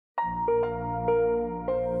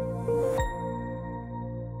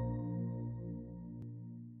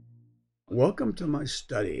Welcome to my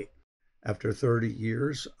study. After 30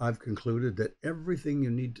 years, I've concluded that everything you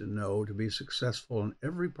need to know to be successful in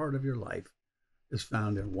every part of your life is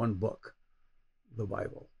found in one book, the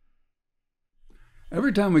Bible.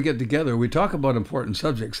 Every time we get together, we talk about important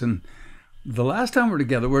subjects. And the last time we were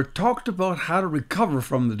together, we talked about how to recover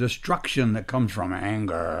from the destruction that comes from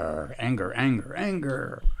anger.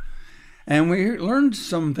 And we learned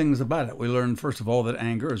some things about it. We learned, first of all, that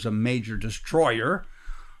anger is a major destroyer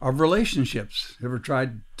of relationships. Ever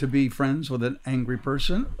tried to be friends with an angry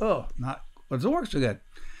person? Doesn't work so good.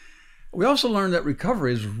 We also learned that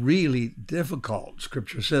recovery is really difficult.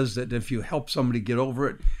 Scripture says that if you help somebody get over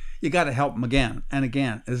it, you got to help them again and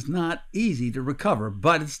again. It's not easy to recover,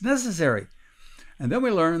 but it's necessary. And then we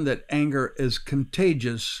learned that anger is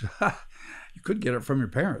contagious. You could get it from your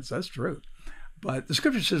parents, that's true. But the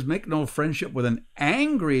scripture says, make no friendship with an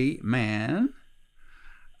angry man,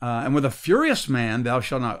 and with a furious man thou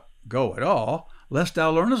shalt not go at all, lest thou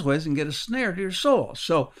learn his ways and get a snare to your soul.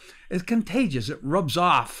 So it's contagious. It rubs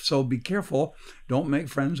off. So be careful. Don't make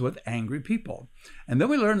friends with angry people. And then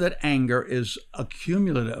we learned that anger is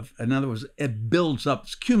accumulative. In other words, it builds up.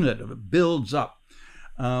 It's cumulative. It builds up.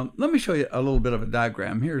 Let me show you a little bit of a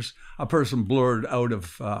diagram. Here's a person blurred out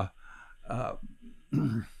of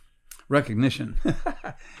recognition.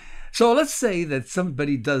 So let's say that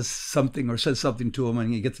somebody does something or says something to him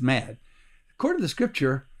and he gets mad. According to the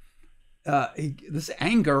scripture, this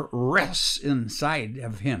anger rests inside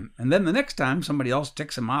of him. And then the next time somebody else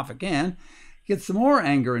ticks him off again, gets some more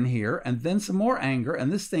anger in here and then some more anger, and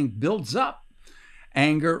this thing builds up.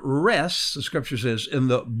 Anger rests, the scripture says, in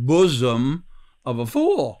the bosom of a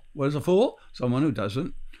fool. What is a fool? Someone who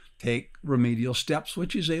doesn't take remedial steps,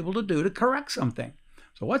 which he's able to do to correct something.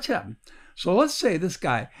 So what's happened? So let's say this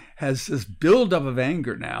guy has this buildup of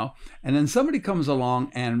anger now, and then somebody comes along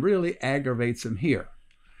and really aggravates him here.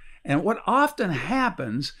 And what often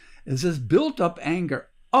happens is this built up anger,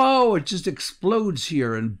 it just explodes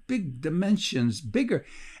here in big dimensions, bigger.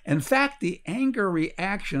 In fact, the anger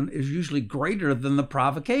reaction is usually greater than the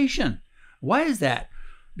provocation. Why is that?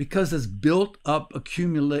 Because this built up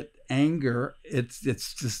accumulate anger, it's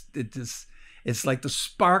like the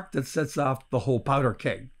spark that sets off the whole powder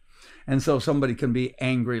keg. And so somebody can be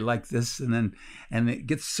angry like this, and it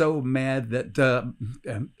gets so mad that,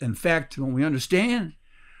 in fact, when we understand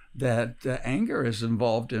that anger is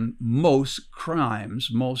involved in most crimes,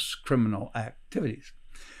 most criminal activities.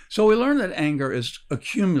 So we learn that anger is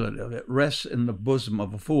accumulative. It rests in the bosom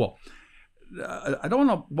of a fool. I don't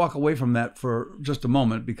want to walk away from that for just a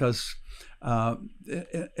moment because,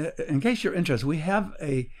 in case you're interested, we have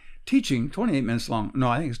a teaching, 28 minutes long. No,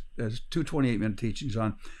 I think there's two 28-minute teachings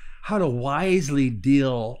on how to wisely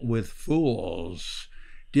deal with fools.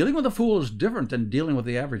 Dealing with a fool is different than dealing with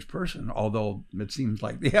the average person, although it seems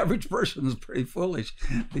like the average person is pretty foolish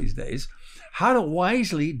these days. How to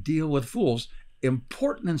wisely deal with fools.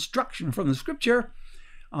 Important instruction from the scripture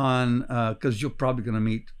on, because you're probably going to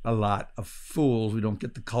meet a lot of fools. We don't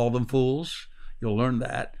get to call them fools. You'll learn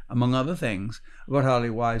that, among other things, about how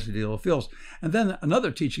to wisely deal with fools. And then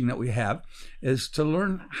another teaching that we have is to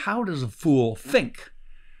learn, how does a fool think?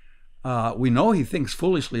 We know he thinks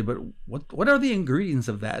foolishly, but what are the ingredients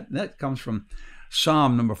of that? And that comes from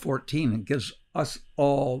Psalm number 14 and gives us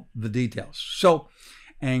all the details. So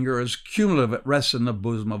anger is cumulative. It rests in the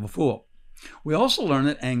bosom of a fool. We also learn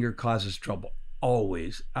that anger causes trouble.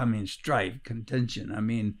 Always. Strife,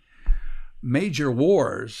 contention. Major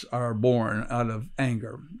wars are born out of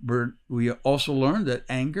anger. We also learn that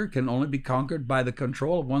anger can only be conquered by the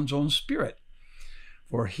control of one's own spirit.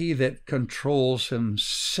 For he that controls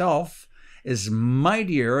himself is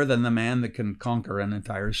mightier than the man that can conquer an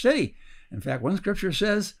entire city. In fact, one scripture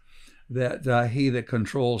says that he that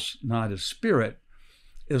controls not his spirit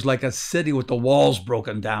is like a city with the walls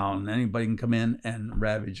broken down. Anybody can come in and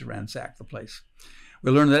ransack the place.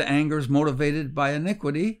 We learn that anger is motivated by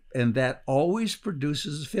iniquity, and that always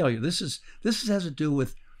produces failure. This has to do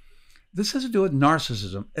with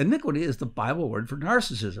narcissism. Iniquity is the Bible word for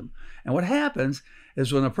narcissism. And what happens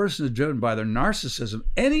is when a person is driven by their narcissism,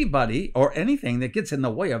 anybody or anything that gets in the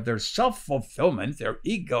way of their self-fulfillment, their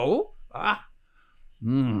ego,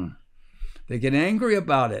 they get angry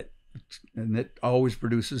about it. And it always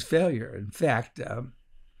produces failure. In fact,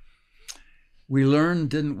 we learned,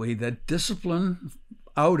 didn't we, that discipline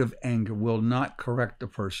out of anger will not correct a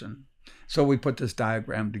person. So we put this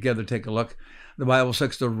diagram together. Take a look. The Bible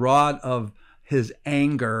says the rod of his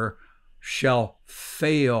anger shall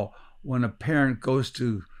fail. When a parent goes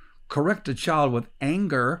to correct a child with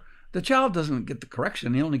anger, the child doesn't get the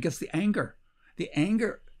correction. He only gets the anger. The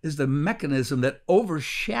anger is the mechanism that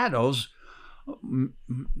overshadows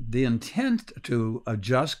the intent to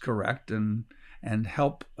adjust, correct, and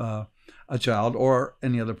help a child or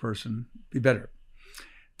any other person be better.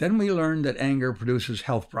 Then we learned that anger produces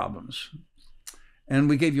health problems. And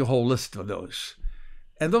we gave you a whole list of those.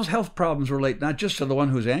 And those health problems relate not just to the one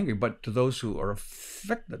who's angry, but to those who are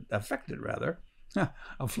affected, afflicted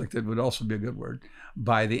would also be a good word,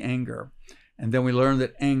 by the anger. And then we learned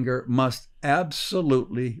that anger must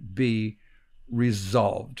absolutely be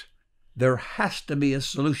resolved. There has to be a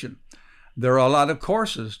solution. There are a lot of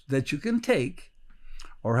courses that you can take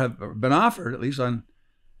or have been offered, at least on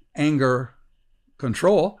anger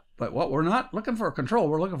control. But what we're not looking for control,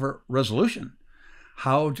 we're looking for resolution.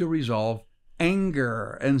 How to resolve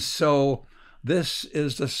anger. And so this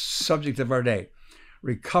is the subject of our day.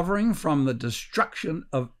 Recovering from the destruction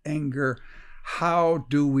of anger. How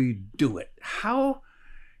do we do it? How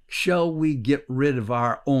shall we get rid of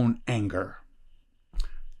our own anger?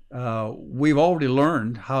 We've already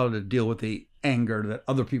learned how to deal with the anger that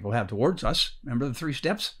other people have towards us. Remember the 3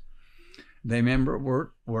 steps? They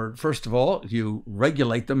were first of all, you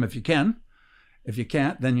regulate them if you can. If you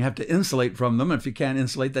can't, then you have to insulate from them. If you can't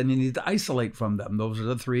insulate, then you need to isolate from them. Those are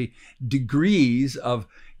the 3 degrees of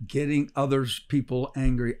getting people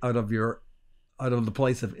angry out of the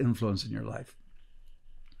place of influence in your life.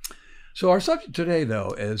 So our subject today,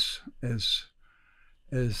 though, is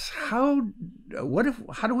how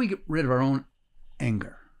do we get rid of our own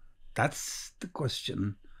anger? That's the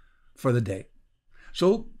question for the day.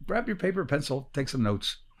 So grab your paper, pencil, take some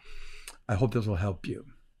notes. I hope this will help you.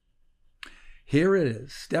 Here it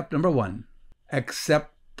is. Step number 1,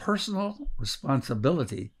 accept personal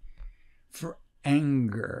responsibility for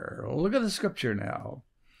anger. Look at the scripture now.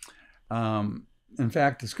 In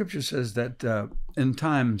fact, the scripture says that in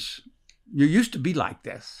times, you used to be like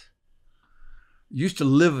this. You used to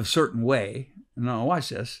live a certain way. Now, watch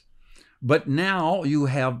this. But now you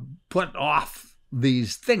have put off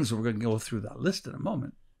these things. We're going to go through that list in a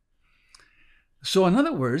moment. So in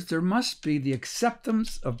other words, there must be the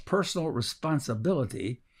acceptance of personal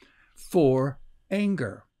responsibility for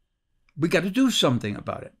anger. We got to do something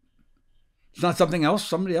about it. It's not something else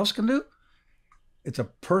somebody else can do. It's a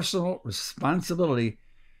personal responsibility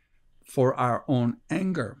for our own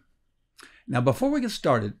anger. Now, before we get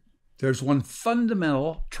started, there's one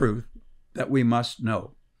fundamental truth that we must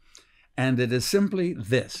know. And it is simply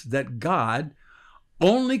this, that God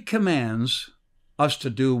only commands us to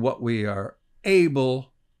do what we are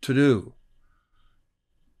able to do.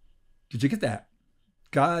 Did you get that?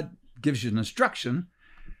 God gives you an instruction,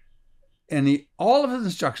 and all of his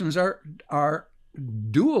instructions are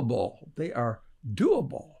doable. They are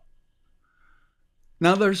doable.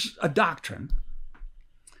 Now there's a doctrine,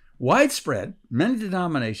 widespread, many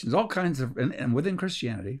denominations, all kinds of, and within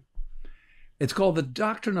Christianity, it's called the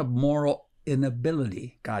doctrine of moral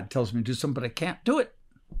inability. God tells me to do something, but I can't do it.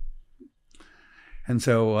 And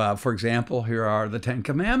so, for example, here are the 10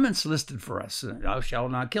 Commandments listed for us. Thou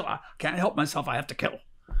shalt not kill. I can't help myself. I have to kill.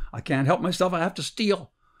 I can't help myself. I have to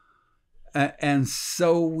steal. And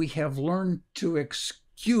so we have learned to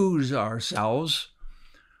excuse ourselves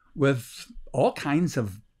with all kinds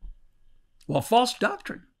of, false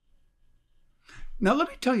doctrine. Now, let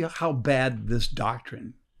me tell you how bad this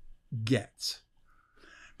doctrine gets.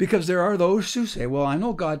 Because there are those who say, well, I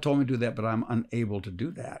know God told me to do that, but I'm unable to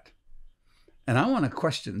do that. And I want to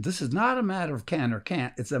question, this is not a matter of can or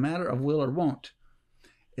can't, it's a matter of will or won't.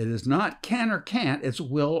 It is not can or can't, it's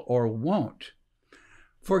will or won't.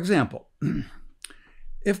 For example,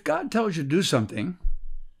 if God tells you to do something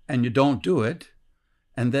and you don't do it,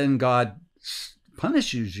 and then God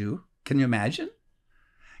punishes you, can you imagine?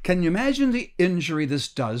 Can you imagine the injury this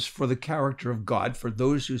does for the character of God, for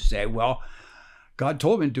those who say, well, God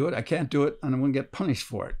told me to do it, I can't do it, and I'm going to get punished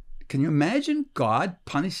for it? Can you imagine God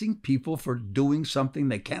punishing people for doing something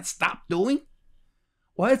they can't stop doing?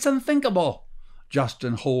 Well, it's unthinkable. Just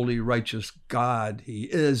and holy, righteous God he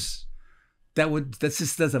is. That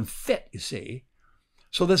just doesn't fit, you see.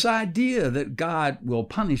 So this idea that God will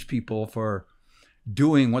punish people for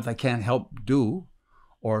doing what they can't help do,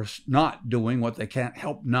 or not doing what they can't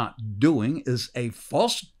help not doing, is a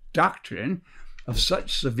false doctrine of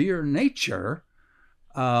such severe nature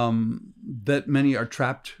that many are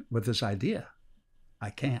trapped with this idea. I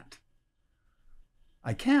can't.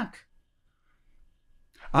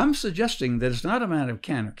 I'm suggesting that it's not a matter of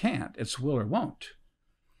can or can't, it's will or won't.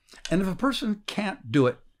 And if a person can't do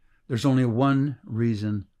it, there's only one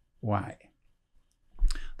reason why.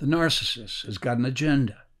 The narcissist has got an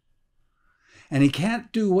agenda. And he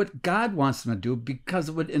can't do what God wants him to do because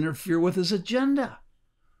it would interfere with his agenda.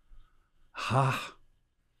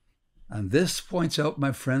 And this points out,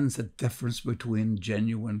 my friends, the difference between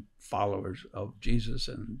genuine followers of Jesus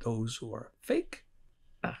and those who are fake.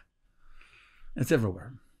 It's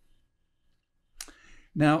everywhere.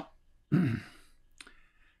 Now,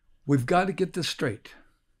 we've got to get this straight.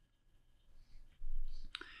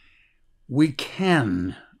 We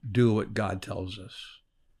can do what God tells us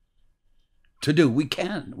to do. We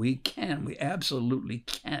can. We absolutely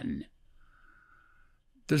can.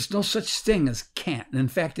 There's no such thing as can't. In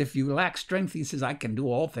fact, if you lack strength, he says, I can do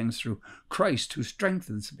all things through Christ who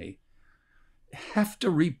strengthens me. You have to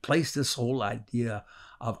replace this whole idea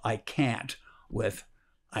of I can't with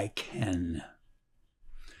I can.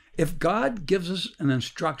 If God gives us an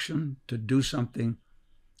instruction to do something,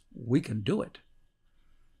 we can do it.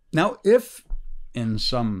 Now, if in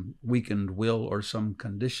some weakened will or some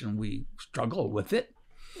condition we struggle with it,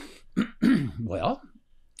 well,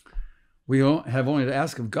 we have only to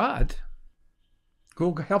ask of God who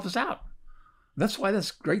will help us out. That's why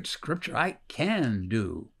this great scripture, I can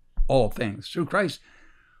do all things through Christ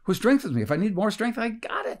who strengthens me. If I need more strength, I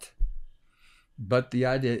got it. But the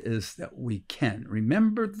idea is that we can.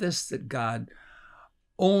 Remember this, that God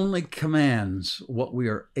only commands what we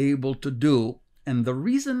are able to do. And the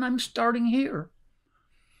reason I'm starting here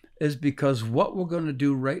is because what we're going to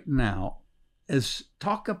do right now is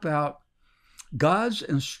talk about God's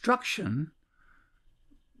instruction,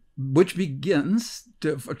 which begins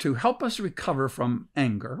to help us recover from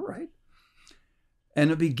anger, right? And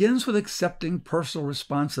it begins with accepting personal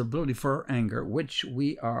responsibility for our anger, which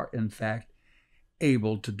we are, in fact,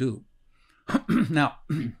 able to do. Now,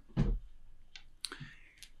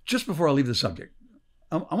 just before I leave the subject,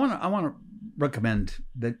 I want to recommend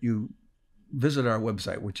that you visit our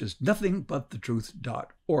website, which is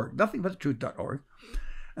nothingbuttetruth.org, nothingbuttetruth.org.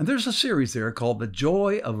 And there's a series there called The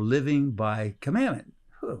Joy of Living by Commandment.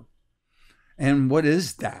 And what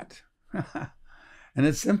is that? And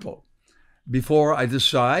it's simple. Before I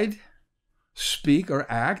decide, speak, or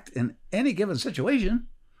act in any given situation,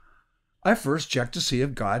 I first check to see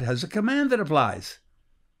if God has a command that applies.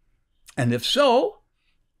 And if so,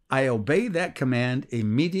 I obey that command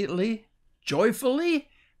immediately, joyfully,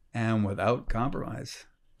 and without compromise.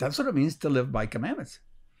 That's what it means to live by commandments.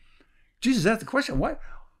 Jesus asked the question, why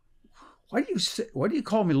do you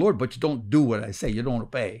call me Lord, but you don't do what I say? You don't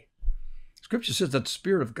obey. Scripture says that the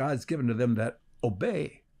Spirit of God is given to them that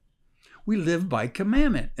obey. We live by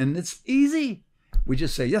commandment, and it's easy. We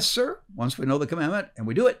just say, yes, sir, once we know the commandment, and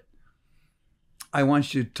we do it. I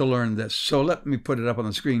want you to learn this. So let me put it up on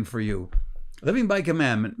the screen for you. Living by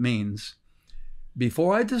commandment means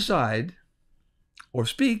before I decide or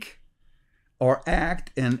speak or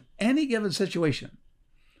act in any given situation,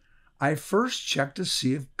 I first check to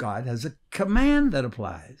see if God has a command that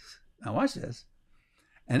applies. Now watch this.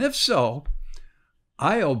 And if so,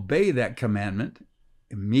 I obey that commandment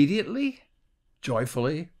immediately,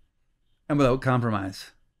 joyfully, and without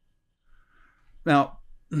compromise. Now,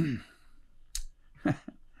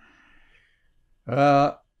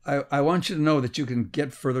 I want you to know that you can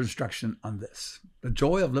get further instruction on this. The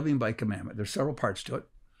joy of living by commandment. There's several parts to it.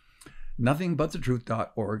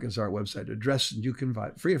 Nothingbuttetruth.org is our website address, and you can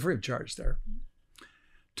find free of charge there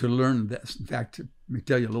to learn this. In fact, let me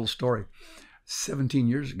tell you a little story. 17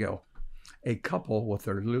 years ago, a couple with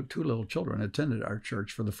their two little children attended our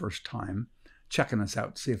church for the first time, checking us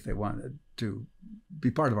out to see if they wanted to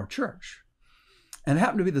be part of our church. And it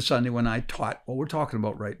happened to be the Sunday when I taught what we're talking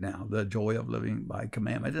about right now, the joy of living by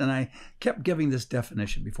commandment. And I kept giving this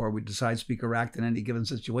definition before we decide, speak, or act in any given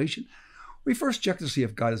situation. We first check to see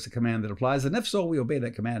if God has a command that applies. And if so, we obey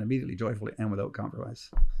that command immediately, joyfully, and without compromise.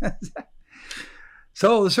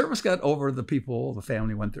 So the service got over, the people, the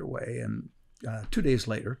family went their way. And 2 days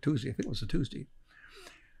later, Tuesday, I think it was a Tuesday,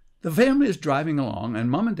 the family is driving along,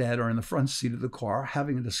 and mom and dad are in the front seat of the car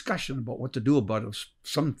having a discussion about what to do about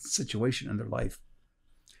some situation in their life.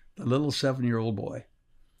 The little 7-year-old boy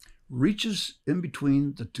reaches in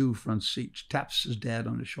between the two front seats, taps his dad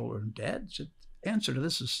on the shoulder, and Dad said, answer to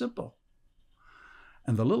this is simple.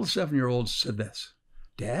 And the little 7-year-old said this,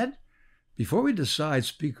 Dad, before we decide,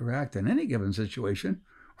 speak, or act in any given situation,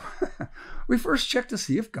 we first check to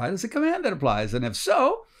see if God has a command that applies. And if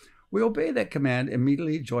so, we obey that command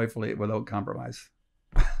immediately, joyfully, without compromise.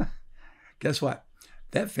 Guess what?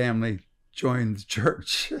 That family joined the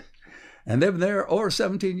church. And they've been there over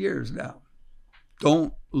 17 years now.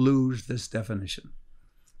 Don't lose this definition.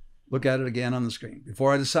 Look at it again on the screen.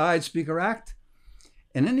 Before I decide, speak, or act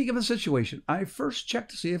in any given situation, I first check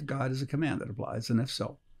to see if God has a command that applies. And if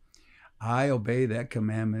so, I obey that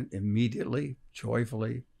commandment immediately,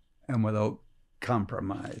 joyfully, and without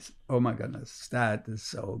compromise. Oh my goodness, that is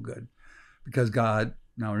so good. Because God,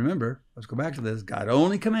 now remember, let's go back to this, God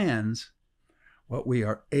only commands what we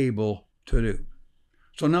are able to do.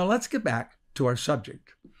 So now let's get back to our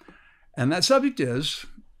subject. And that subject is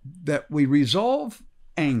that we resolve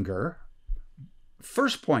anger,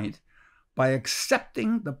 first point, by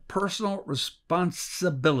accepting the personal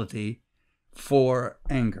responsibility for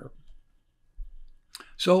anger.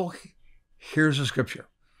 So here's a scripture.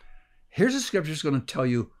 Here's a scripture that's going to tell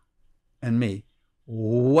you and me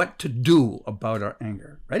what to do about our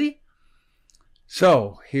anger. Ready?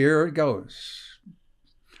 So here it goes.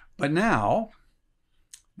 But now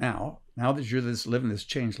that you're living this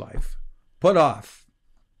changed life, put off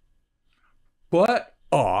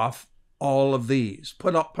all of these.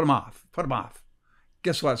 Put them off.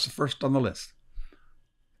 Guess what's the first on the list?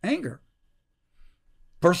 Anger.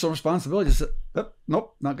 Personal responsibility.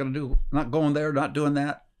 Nope, not going to do. Not going there, not doing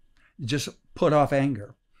that. Just put off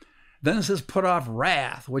anger. Then it says put off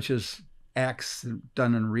wrath, which is acts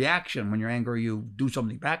done in reaction. When you're angry, you do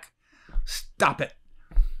something back. Stop it.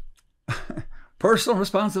 Personal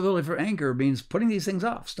responsibility for anger means putting these things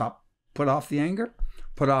off. Stop. Put off the anger.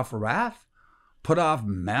 Put off wrath. Put off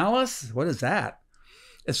malice. What is that?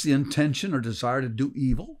 It's the intention or desire to do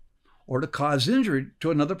evil or to cause injury to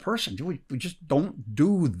another person. We just don't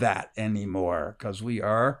do that anymore because we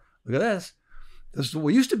are, look at this. This is what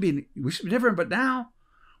we used to be. We used to be different, but now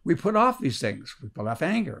we put off these things. We put off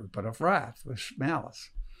anger. We put off wrath, malice.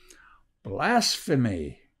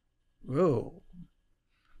 Blasphemy. Whoa.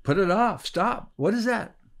 Put it off. Stop. What is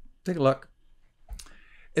that? Take a look.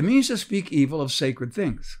 It means to speak evil of sacred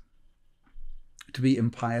things, to be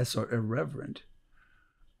impious or irreverent.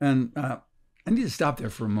 And I need to stop there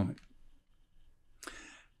for a moment.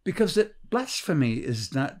 Because blasphemy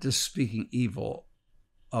is not just speaking evil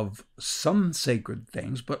of some sacred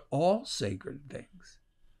things, but all sacred things.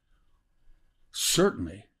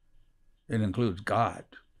 Certainly, it includes God.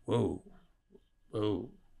 Whoa.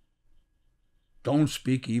 Don't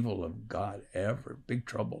speak evil of God ever. Big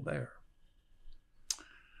trouble there.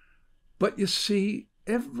 But you see,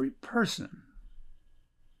 every person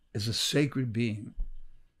is a sacred being.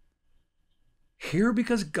 Here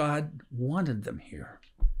because God wanted them here.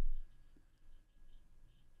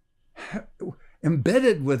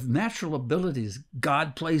 Embedded with natural abilities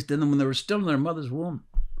God placed in them when they were still in their mother's womb.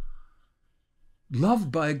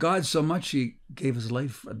 Loved by God so much He gave His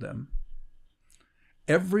life for them.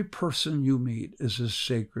 Every person you meet is a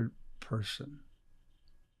sacred person.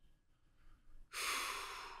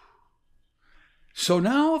 So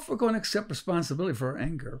now if we're going to accept responsibility for our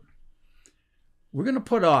anger, we're going to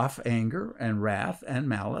put off anger and wrath and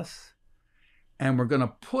malice, and we're going to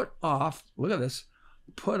put off, look at this,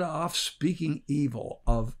 put off speaking evil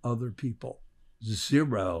of other people.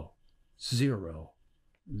 Zero.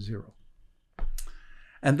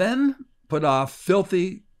 And then put off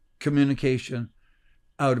filthy communication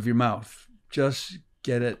out of your mouth. Just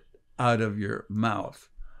get it out of your mouth.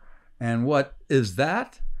 And what is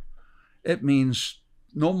that? It means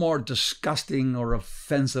no more disgusting or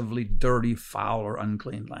offensively dirty, foul, or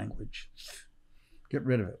unclean language. Get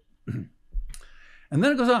rid of it. And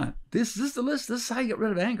then it goes on. This is the list. This is how you get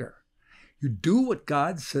rid of anger. You do what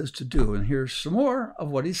God says to do. And here's some more of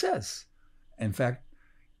what He says. In fact,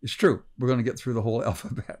 it's true. We're going to get through the whole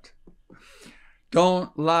alphabet.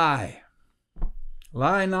 Don't lie.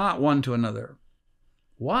 Lie not one to another.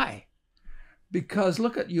 Why? Because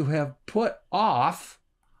look at, you have put off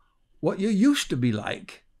what you used to be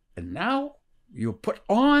like, and now you put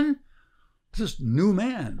on this new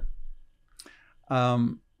man. I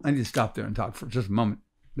need to stop there and talk for just a moment,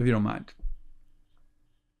 if you don't mind.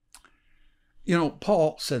 You know,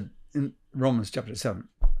 Paul said in Romans chapter 7,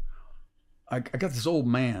 I got this old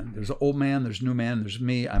man. There's an old man, there's a new man, there's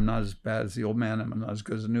me. I'm not as bad as the old man. I'm not as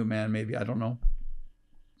good as the new man, maybe. I don't know.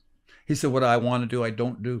 He said, what I want to do, I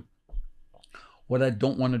don't do. What I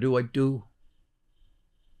don't want to do, I do.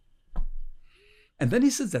 And then he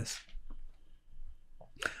says this,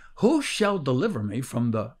 who shall deliver me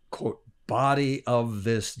from the, quote, body of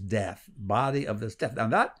this death? Body of this death. Now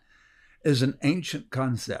that is an ancient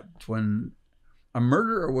concept. When a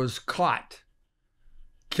murderer was caught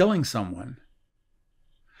killing someone,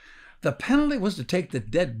 the penalty was to take the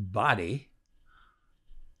dead body,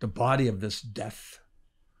 the body of this death,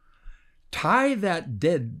 tie that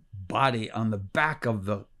dead body on the back of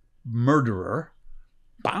the murderer,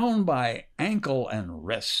 bound by ankle and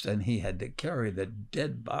wrist, and he had to carry the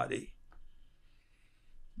dead body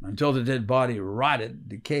until the dead body rotted,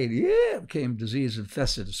 decayed, became disease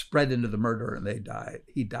infested, spread into the murderer, and they died.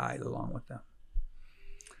 He died along with them.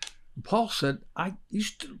 Paul said,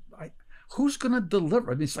 Who's going to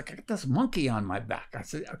deliver? I mean, it's like I got this monkey on my back. I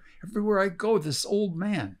said, everywhere I go, this old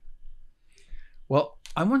man. Well,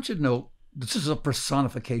 I want you to know this is a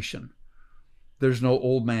personification. There's no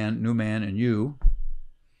old man, new man in you.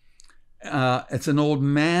 It's an old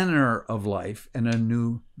manner of life and a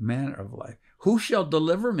new manner of life. Who shall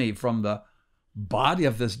deliver me from the body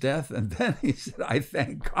of this death? And then he said, I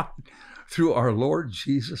thank God through our Lord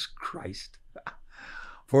Jesus Christ.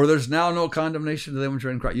 For there's now no condemnation to them which are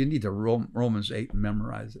in Christ. You need to Romans 8 and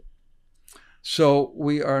memorize it. So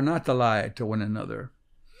we are not to lie to one another.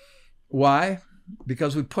 Why?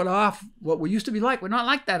 Because we put off what we used to be like. We're not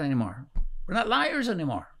like that anymore. We're not liars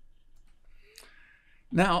anymore.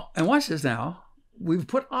 Now, and watch this now. We've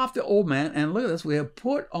put off the old man, and look at this. We have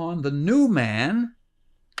put on the new man,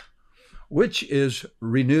 which is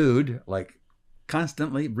renewed, like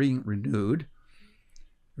constantly being renewed.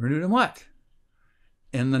 Renewed in what?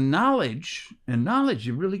 In the knowledge. In knowledge,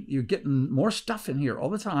 you're getting more stuff in here all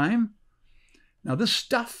the time. Now, this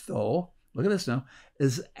stuff, though, look at this now,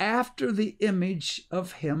 is after the image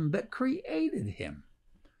of him that created him.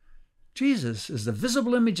 Jesus is the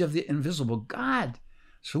visible image of the invisible God.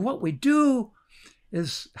 So what we do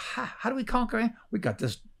is, how do we conquer? We got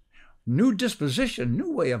this new disposition,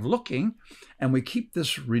 new way of looking, and we keep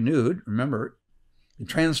this renewed. Remember, you're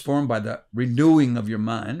transformed by the renewing of your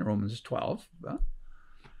mind, Romans 12.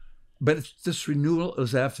 But this renewal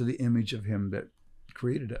is after the image of him that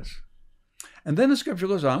created us. And then the scripture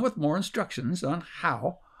goes on with more instructions on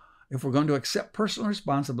how, if we're going to accept personal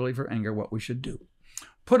responsibility for anger, what we should do.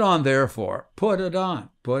 Put on, therefore, put it on,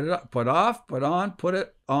 put it up, put off, put on, put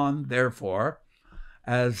it on, therefore,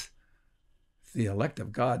 as the elect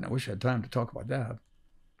of God. And I wish I had time to talk about that.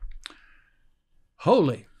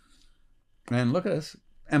 Holy. And look at this.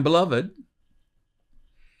 And beloved,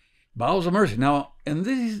 bowels of mercy. Now, in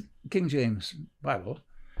these King James Bible,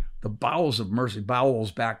 the bowels of mercy,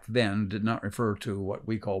 bowels back then did not refer to what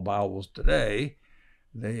we call bowels today.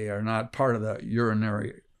 They are not part of the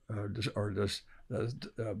urinary or this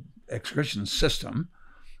excretion system.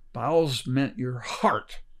 Bowels meant your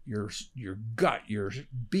heart, your gut, your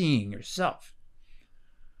being, yourself.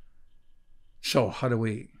 So how do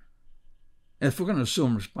we, if we're going to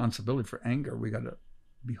assume responsibility for anger, we got to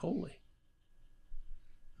be holy.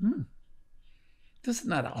 This is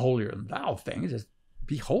not a holier than thou thing. It's just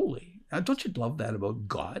be holy. Now, don't you love that about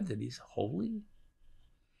God, that he's holy?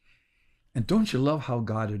 And don't you love how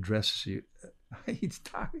God addresses you? He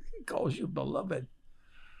calls you beloved.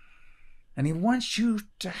 And he wants you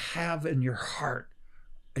to have in your heart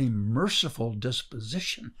a merciful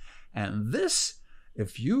disposition. And this,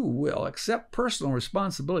 if you will accept personal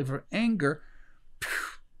responsibility for anger,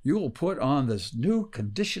 you will put on this new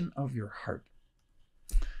condition of your heart.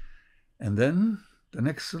 And then the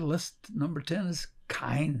next list, number 10, is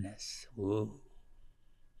kindness. Whoa.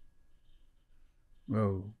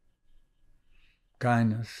 Whoa.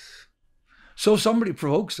 Kindness. So somebody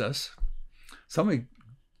provokes us. Somebody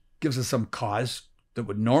gives us some cause that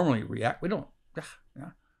would normally react. We don't.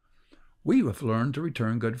 We have learned to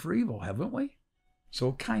return good for evil, haven't we?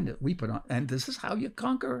 So kindness we put on. And this is how you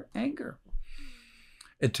conquer anger.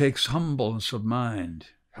 It takes humbleness of mind.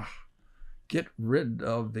 Get rid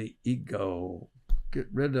of the ego. Get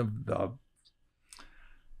rid of the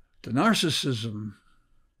narcissism.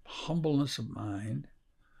 Humbleness of mind.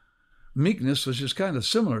 Meekness, which is kind of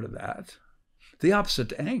similar to that. The opposite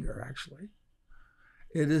to anger, actually.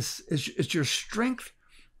 It's your strength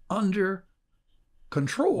under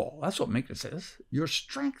control. That's what meekness is. Your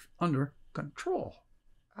strength under control.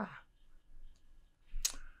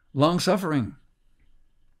 Long-suffering.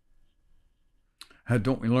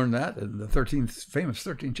 Don't we learn that in the famous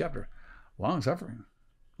 13th chapter? Long-suffering.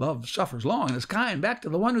 Love suffers long and is kind, back to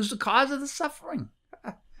the one who's the cause of the suffering.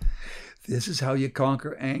 This is how you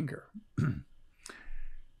conquer anger.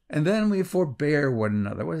 And then we forbear one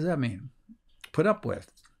another. What does that mean? Put up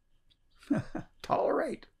with.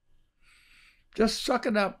 Tolerate. Just suck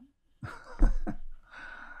it up.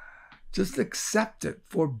 Just accept it.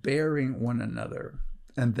 Forbearing one another.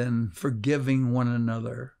 And then forgiving one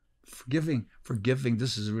another. Forgiving.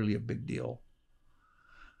 This is really a big deal.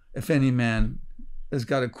 If any man has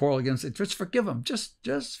got a quarrel against it, just forgive him.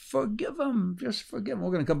 Just forgive him. Just forgive him.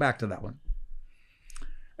 We're going to come back to that one.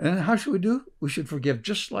 And how should we do? We should forgive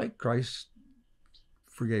just like Christ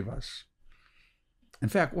forgave us. In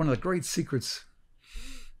fact, one of the great secrets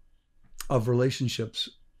of relationships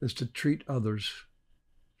is to treat others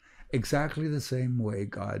exactly the same way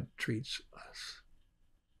God treats us.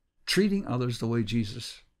 Treating others the way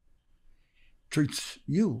Jesus treats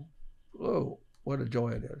you. Oh, what a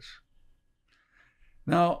joy it is.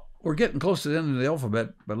 Now, We're getting close to the end of the alphabet,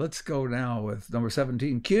 but let's go now with number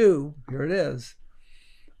 17, Q. Here it is.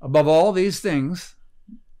 Above all these things,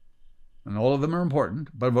 and all of them are important,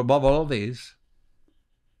 but above all these,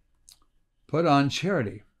 put on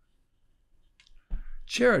charity.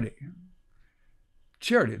 Charity.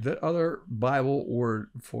 Charity, the other Bible word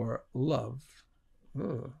for love.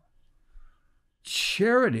 Ugh.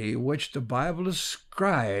 Charity, which the Bible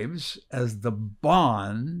describes as the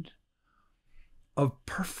bond of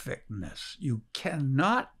perfectness. You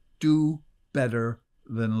cannot do better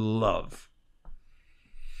than love.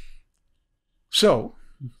 So,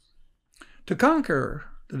 to conquer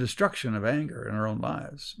the destruction of anger in our own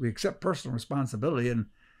lives, we accept personal responsibility, and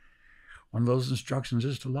one of those instructions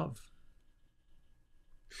is to love.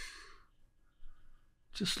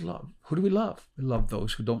 Just love. Who do we love? We love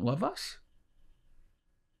those who don't love us.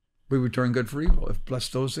 We return good for evil. If bless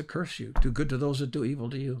those that curse you, do good to those that do evil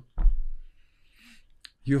to you.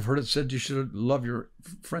 You've heard it said you should love your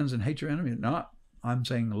friends and hate your enemies. No, I'm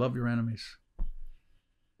saying love your enemies.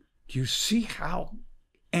 Do you see how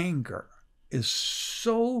anger is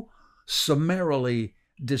so summarily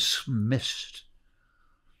dismissed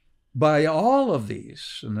by all of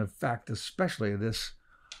these? And in fact, especially this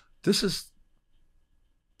is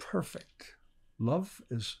perfect. Love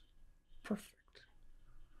is perfect.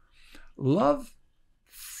 Love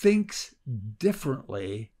thinks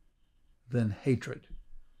differently than hatred.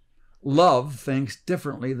 Love thinks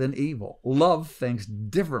differently than evil. Love thinks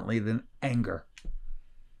differently than anger.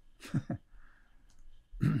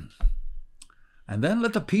 And then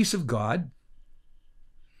let the peace of God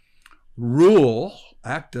rule,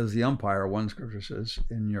 act as the umpire, one scripture says,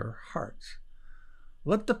 in your hearts.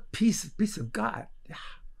 Let the peace of God. Let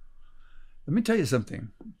me tell you something.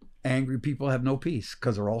 Angry people have no peace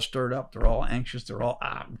because they're all stirred up. They're all anxious. They're all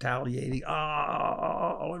retaliating.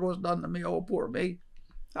 Oh, it was done to me. Oh, poor me.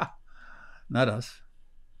 Not us.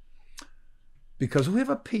 Because we have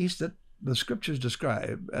a peace that the scriptures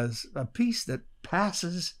describe as a peace that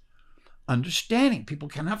passes understanding. People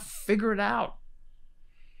cannot figure it out.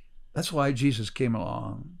 That's why Jesus came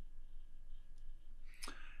along.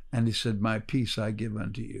 And he said, my peace I give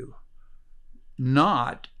unto you.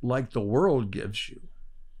 Not like the world gives you.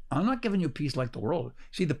 I'm not giving you peace like the world.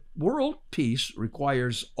 See, the world peace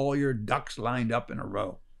requires all your ducks lined up in a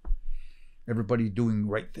row. Everybody doing the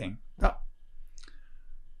right thing. No.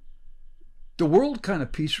 The world kind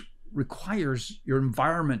of peace requires your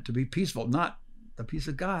environment to be peaceful, not the peace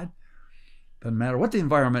of God. Doesn't matter what the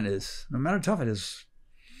environment is, no matter how tough it is.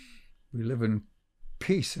 We live in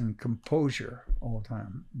peace and composure all the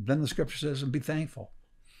time. Then the scripture says, and be thankful.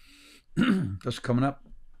 That's coming up.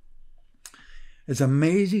 It's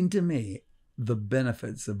amazing to me the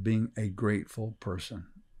benefits of being a grateful person.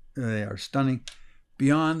 They are stunning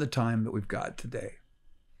beyond the time that we've got today.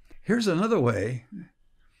 Here's another way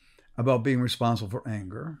about being responsible for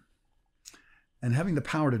anger and having the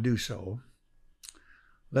power to do so.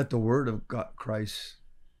 Let the word of God, Christ,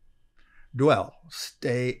 dwell,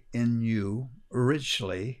 stay in you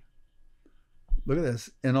richly. Look at this,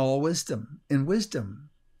 in all wisdom. In wisdom.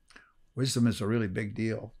 Wisdom is a really big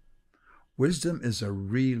deal. Wisdom is a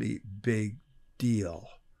really big deal.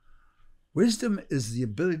 Wisdom is the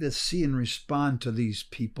ability to see and respond to these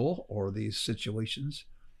people or these situations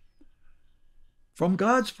from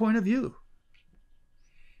God's point of view.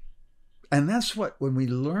 And that's what, when we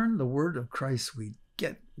learn the word of Christ, we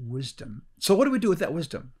get wisdom. So what do we do with that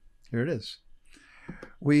wisdom? Here it is.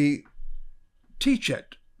 We teach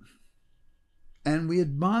it and we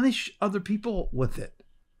admonish other people with it.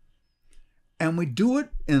 And we do it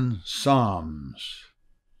in psalms,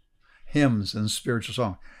 hymns, and spiritual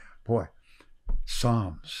songs. Boy,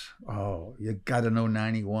 psalms. Oh, you got to know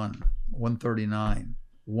 91, 139,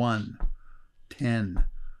 1, 10,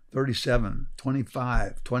 37,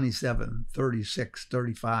 25, 27, 36,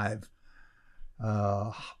 35,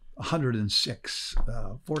 106,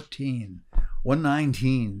 14,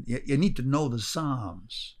 119. You need to know the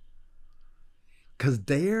psalms. Because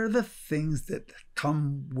they're the things that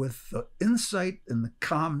come with the insight and the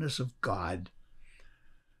calmness of God.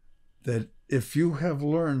 That if you have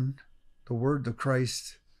learned the word of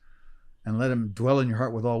Christ and let him dwell in your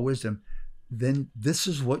heart with all wisdom, then this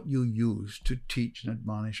is what you use to teach and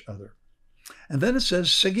admonish others. And then it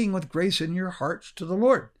says, singing with grace in your hearts to the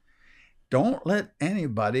Lord. Don't let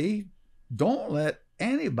anybody do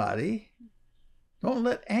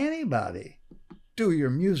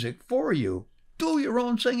your music for you. Do your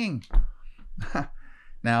own singing.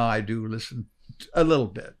 Now, I do listen a little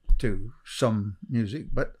bit to some music,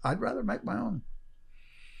 but I'd rather make my own.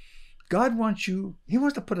 God wants to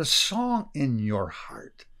put a song in your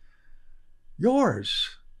heart.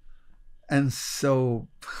 Yours. And so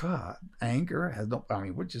anger has no, I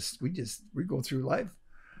mean, we go through life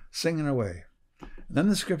singing away. And then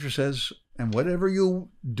the scripture says, and whatever you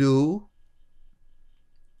do,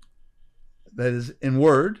 that is in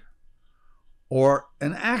word or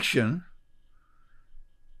in action,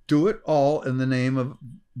 do it all in the name of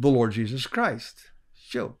the Lord Jesus Christ.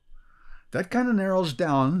 So that kind of narrows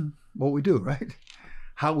down what we do, right?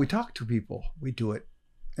 How we talk to people. We do it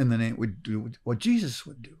in the name, we do what Jesus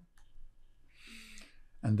would do.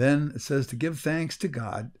 And then it says to give thanks to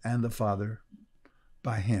God and the Father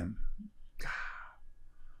by him.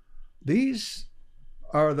 These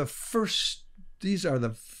are the first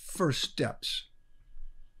steps.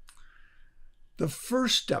 The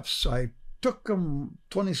first steps, I took them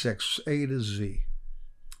 26, A to Z,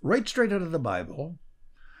 right straight out of the Bible,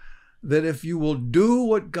 that if you will do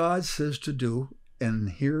what God says to do, and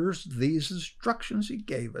here's these instructions he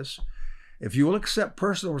gave us, if you will accept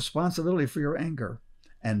personal responsibility for your anger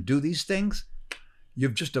and do these things,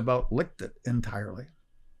 you've just about licked it entirely.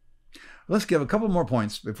 Let's give a couple more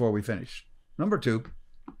points before we finish. Number 2,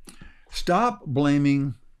 stop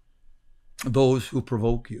blaming those who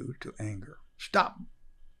provoke you to anger. Stop.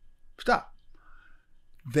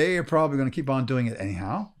 They are probably going to keep on doing it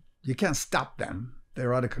anyhow. You can't stop them.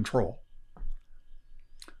 They're out of control.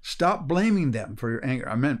 Stop blaming them for your anger.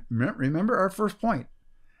 Remember our first point.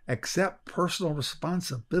 Accept personal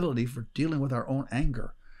responsibility for dealing with our own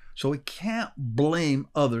anger. So we can't blame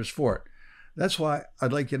others for it. That's why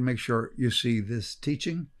I'd like you to make sure you see this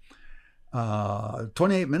teaching.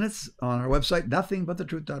 28 minutes on our website,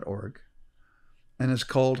 nothingbutthetruth.org. And it's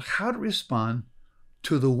called How to Respond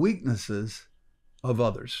to the Weaknesses of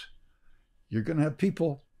Others. You're going to have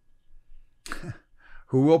people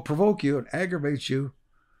who will provoke you and aggravate you,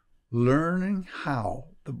 learning how.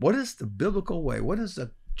 What is the biblical way? What is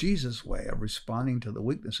the Jesus way of responding to the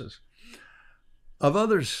weaknesses of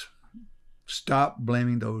others? Stop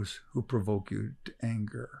blaming those who provoke you to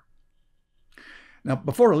anger. Now,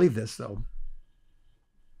 before I leave this, though,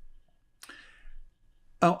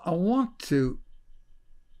 I want to,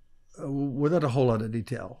 without a whole lot of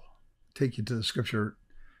detail, take you to the scripture,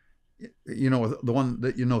 you know, the one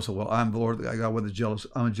that you know so well. I'm the Lord thy God with a jealous,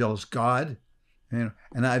 I'm a jealous God, and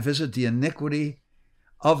I visit the iniquity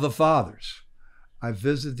of the fathers. I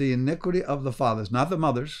visit the iniquity of the fathers, not the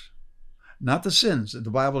mothers, not the sins.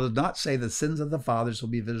 The Bible does not say the sins of the fathers will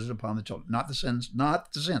be visited upon the children. Not the sins, the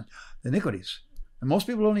iniquities. And most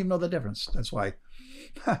people don't even know the difference. That's why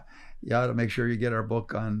you ought to make sure you get our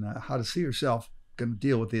book on how to see yourself, going to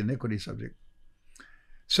deal with the iniquity subject.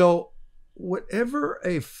 So whatever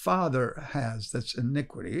a father has that's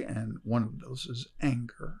iniquity, and one of those is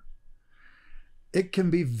anger, it can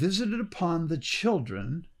be visited upon the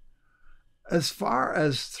children as far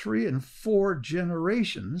as 3 and 4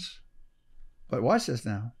 generations. But watch this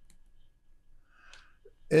now.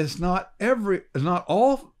 It's not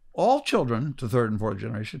all children to 3rd and 4th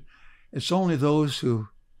generation. It's only those who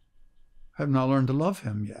have not learned to love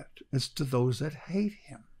him yet. It's to those that hate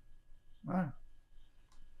him. Wow.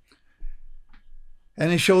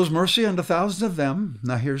 And he shows mercy unto thousands of them.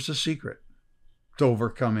 Now here's the secret to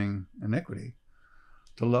overcoming iniquity: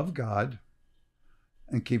 to love God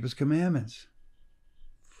and keep his commandments.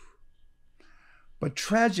 But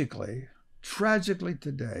tragically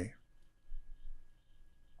today,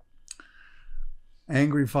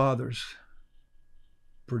 angry fathers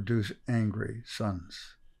produce angry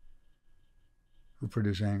sons who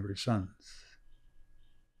produce angry sons.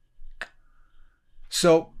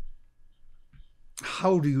 So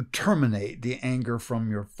how do you terminate the anger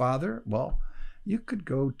from your father? Well, you could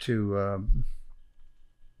go to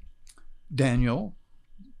Daniel,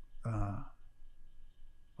 I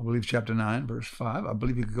believe chapter 9, verse 5. I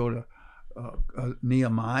believe you could go to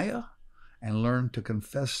Nehemiah and learn to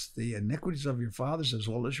confess the iniquities of your fathers as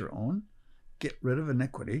well as your own. Get rid of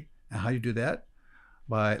iniquity. And how you do that?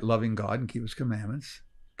 By loving God and keep his commandments.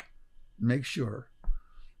 Make sure.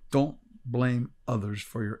 Don't blame others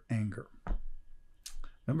for your anger.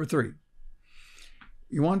 Number 3,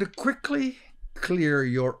 you want to quickly clear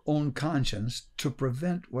your own conscience to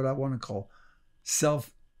prevent what I want to call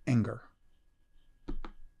self-anger.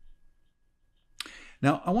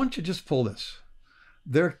 Now, I want you to just pull this.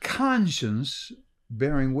 Their conscience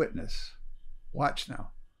bearing witness. Watch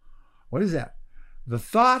now. What is that? The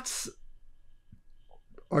thoughts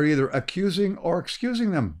are either accusing or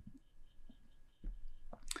excusing them.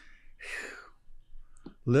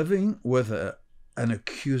 Living with an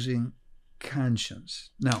accusing conscience.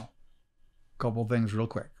 Now, a couple things real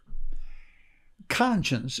quick.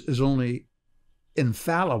 Conscience is only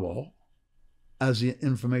infallible as the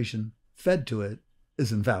information fed to it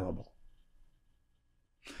is infallible.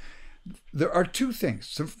 There are two things.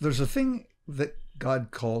 So there's a thing that God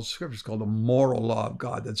calls, Scripture called the moral law of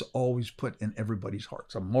God that's always put in everybody's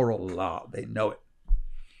hearts. A moral law. They know it.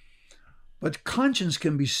 But conscience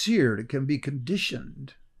can be seared. It can be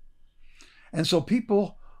conditioned. And so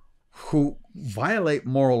people who violate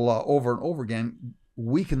moral law over and over again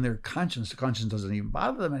weaken their conscience. The conscience doesn't even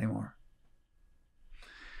bother them anymore.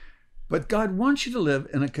 But God wants you to live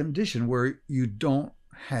in a condition where you don't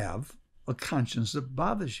have a conscience that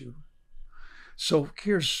bothers you. So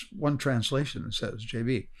here's one translation that says,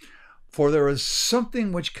 JB, for there is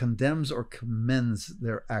something which condemns or commends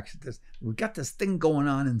their actions. We've got this thing going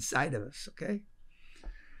on inside of us, okay?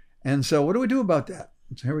 And so what do we do about that?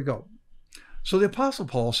 So here we go. So the Apostle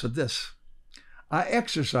Paul said this, I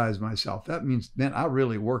exercise myself. That means, man, I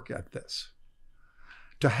really work at this.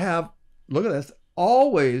 To have, look at this,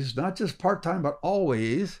 always, not just part-time, but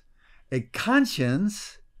always, a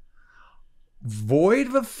conscience void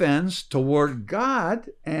of offense toward God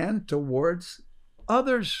and towards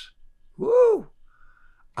others. Woo!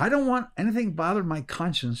 I don't want anything bothering my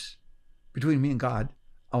conscience between me and God.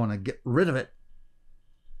 I want to get rid of it.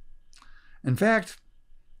 In fact,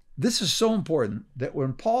 this is so important that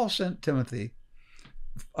when Paul sent Timothy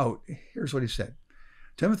out, here's what he said.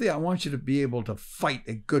 Timothy, I want you to be able to fight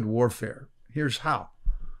a good warfare. Here's how.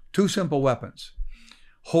 2 simple weapons.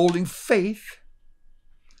 Holding faith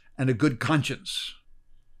and a good conscience.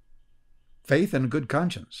 Faith and a good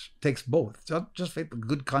conscience. Takes both. It's not just faith, but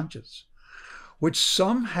good conscience. Which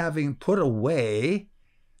some having put away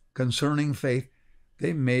concerning faith,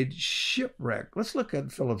 they made shipwreck. Let's look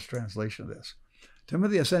at Philip's translation of this.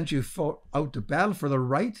 Timothy, I sent you out to battle for the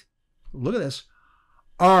right, look at this,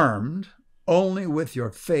 armed only with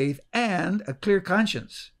your faith and a clear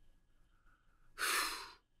conscience.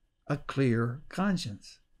 A clear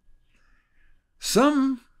conscience.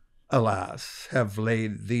 Some, alas, have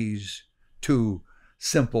laid these 2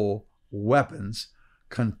 simple weapons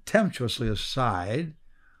contemptuously aside,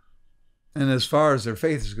 and as far as their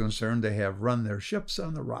faith is concerned, they have run their ships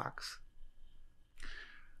on the rocks.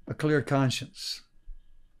 A clear conscience.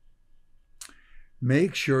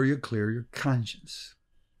 Make sure you clear your conscience.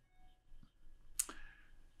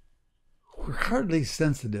 We're hardly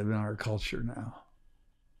sensitive in our culture now.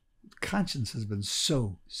 Conscience has been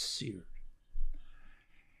so seared.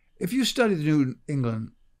 If you study the New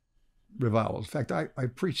England revivals, in fact, I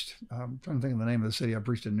preached, I'm trying to think of the name of the city, I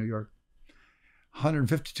preached in New York,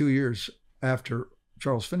 152 years after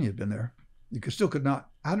Charles Finney had been there. You still could not,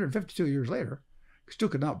 152 years later, you still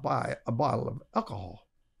could not buy a bottle of alcohol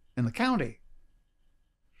in the county.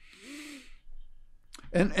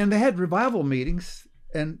 And they had revival meetings,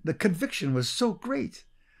 and the conviction was so great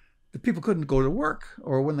that people couldn't go to work,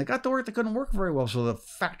 or when they got to work, they couldn't work very well. So the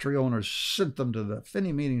factory owners sent them to the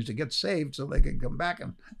Finney meetings to get saved so they could come back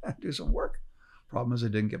and do some work. Problem is they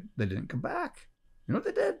didn't come back. You know what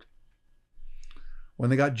they did? When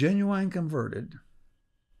they got genuine converted,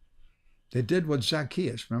 they did what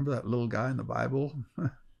Zacchaeus, remember that little guy in the Bible?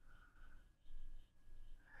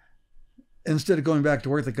 Instead of going back to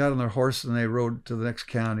work, they got on their horse and they rode to the next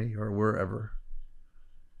county or wherever,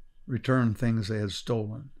 returned things they had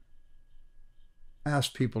stolen.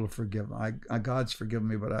 Ask people to forgive them. God's forgiven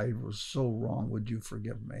me, but I was so wrong. Would you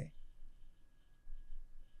forgive me?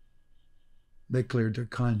 They cleared their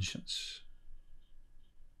conscience.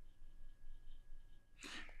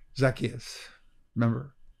 Zacchaeus,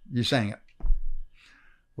 remember, you sang it.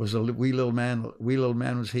 Was a wee little man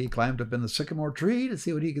was he, climbed up in the sycamore tree to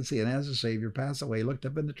see what he could see. And as the Savior passed away, he looked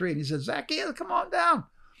up in the tree and he said, Zacchaeus, come on down.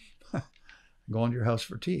 Go into your house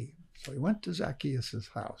for tea. So he went to Zacchaeus'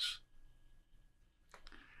 house.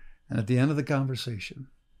 And at the end of the conversation,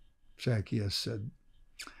 Zacchaeus said,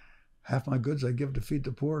 half my goods I give to feed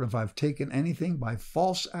the poor, and if I've taken anything by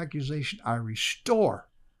false accusation, I restore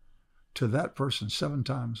to that person 7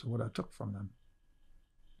 times what I took from them.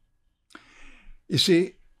 You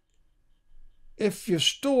see, if you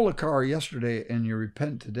stole a car yesterday and you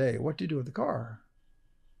repent today, what do you do with the car?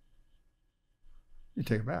 You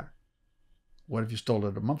take it back. What if you stole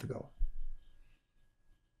it a month ago?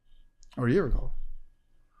 Or a year ago?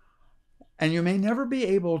 And you may never be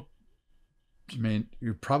able,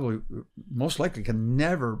 you probably, most likely can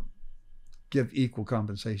never give equal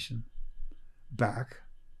compensation back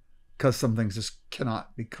because some things just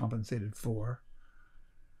cannot be compensated for.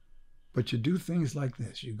 But you do things like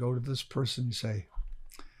this. You go to this person, you say,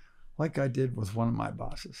 like I did with one of my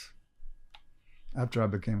bosses after I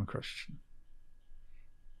became a Christian.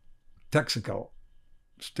 Texaco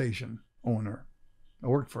station owner. I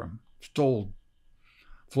worked for him. Stole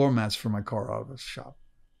floor mats for my car out of his shop.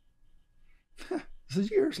 This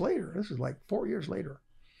is years later. This is like 4 years later.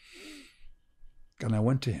 And I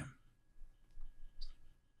went to him.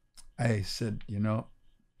 I said,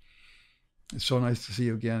 it's so nice to see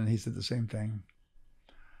you again. And he said the same thing.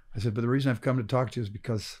 I said, but the reason I've come to talk to you is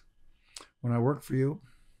because when I worked for you,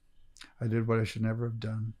 I did what I should never have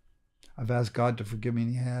done. I've asked God to forgive me,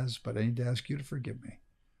 and he has, but I need to ask you to forgive me.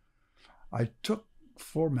 I took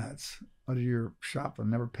floor mats out of your shop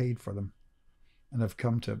and never paid for them, and I've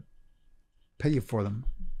come to pay you for them.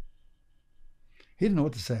 He didn't know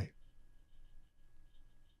what to say.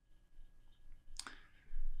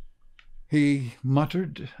 He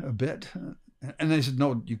muttered a bit, and I said,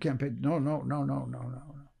 no, you can't pay. No.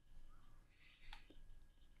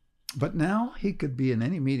 But now he could be in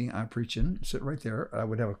any meeting I preach in, sit right there. I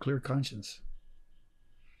would have a clear conscience.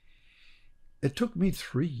 It took me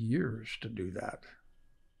 3 years to do that.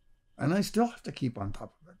 And I still have to keep on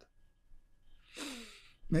top of it.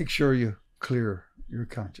 Make sure you clear your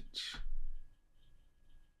conscience.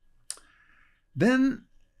 Then,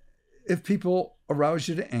 if people arouse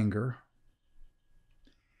you to anger,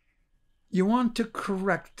 you want to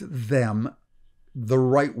correct them the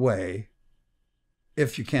right way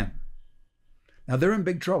if you can. Now, they're in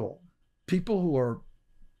big trouble. People who are,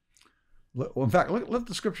 well, in fact, let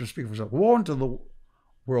the scripture speak for itself. Woe unto the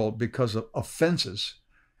world because of offenses.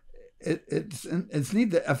 It's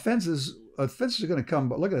need the offenses are going to come,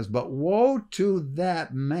 but look at this. But woe to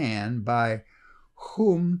that man by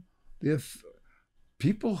whom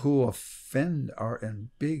people who offend are in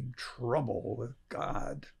big trouble with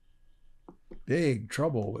God. Big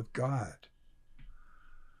trouble with God.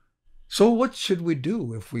 So what should we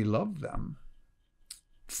do if we love them?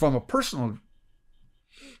 From a personal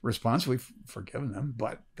response, we've forgiven them,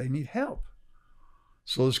 but they need help.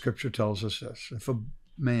 So the scripture tells us this. If a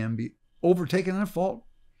man be overtaken in a fault,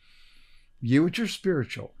 you which are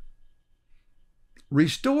spiritual,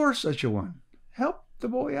 restore such a one. Help the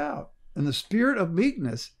boy out. In the spirit of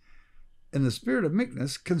meekness,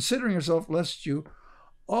 considering yourself lest you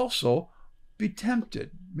also be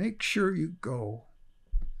tempted. Make sure you go.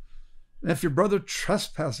 And if your brother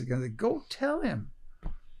trespasses against you, go tell him.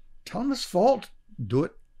 Tell him his fault. Do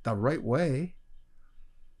it the right way.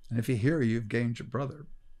 And if you hear, you've gained your brother.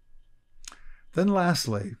 Then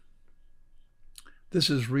lastly,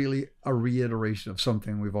 this is really a reiteration of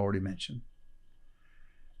something we've already mentioned.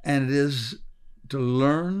 And it is to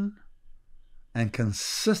learn and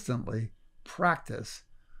consistently practice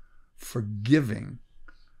forgiving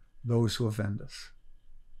those who offend us.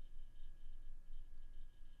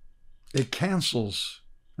 It cancels,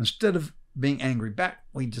 instead of being angry back,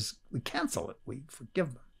 we cancel it. We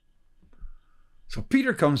forgive them. So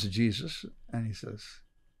Peter comes to Jesus and he says,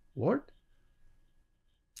 Lord,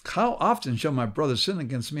 how often shall my brother sin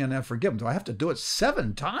against me and I forgive him? Do I have to do it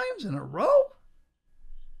 7 times in a row?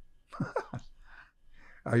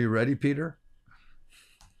 Are you ready, Peter?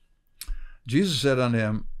 Jesus said unto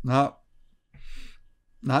him, no,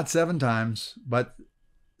 not 7 times, but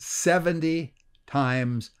 70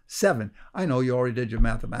 times 7. I know you already did your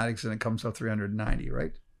mathematics and it comes out 390,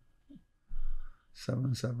 right?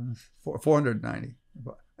 490.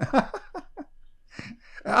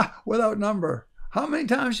 Without number. How many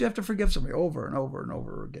times do you have to forgive somebody? Over and over and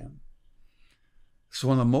over again. So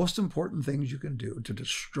one of the most important things you can do to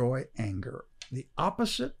destroy anger, the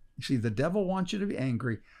opposite, you see, the devil wants you to be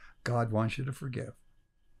angry. God wants you to forgive.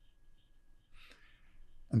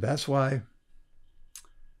 And that's why,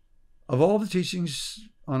 of all the teachings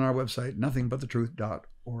on our website,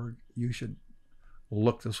 nothingbutthetruth.org, you should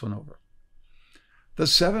look this one over. The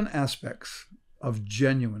 7 aspects of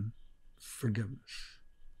genuine forgiveness.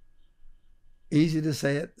 Easy to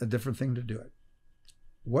say it, a different thing to do it.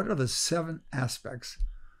 What are the 7 aspects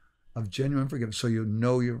of genuine forgiveness so you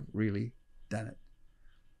know you've really done it?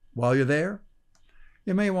 While you're there,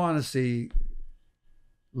 you may want to see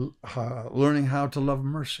learning how to love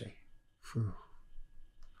mercy.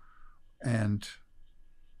 And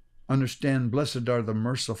understand, blessed are the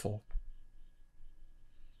merciful.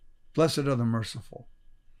 Blessed are the merciful,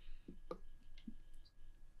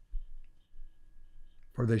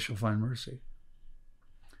 for they shall find mercy.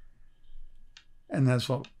 And that's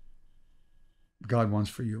what God wants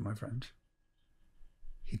for you, my friends.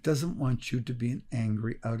 He doesn't want you to be an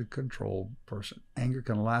angry, out of control person. Anger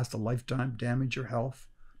can last a lifetime, damage your health,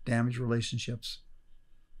 damage relationships.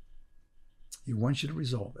 He wants you to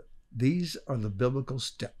resolve it. These are the biblical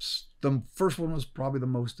steps. The first one was probably the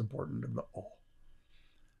most important of them all.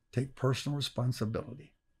 Take personal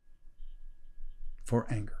responsibility for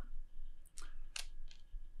anger.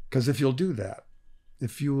 Because if you will do that,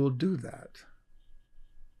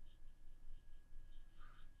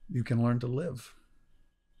 you can learn to live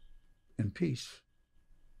in peace,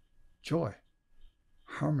 joy,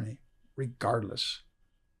 harmony, regardless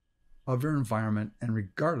of your environment and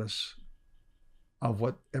regardless of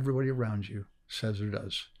what everybody around you says or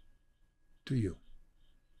does to you.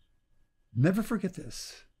 Never forget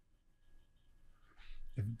this.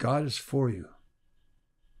 If God is for you,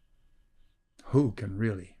 who can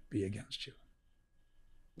really be against you?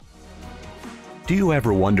 Do you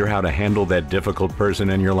ever wonder how to handle that difficult person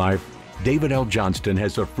in your life? David L. Johnston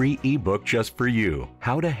has a free ebook just for you,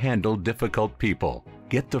 How to Handle Difficult People.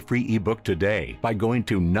 Get the free ebook today by going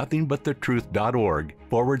to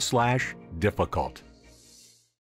nothingbuthetruth.org/difficult.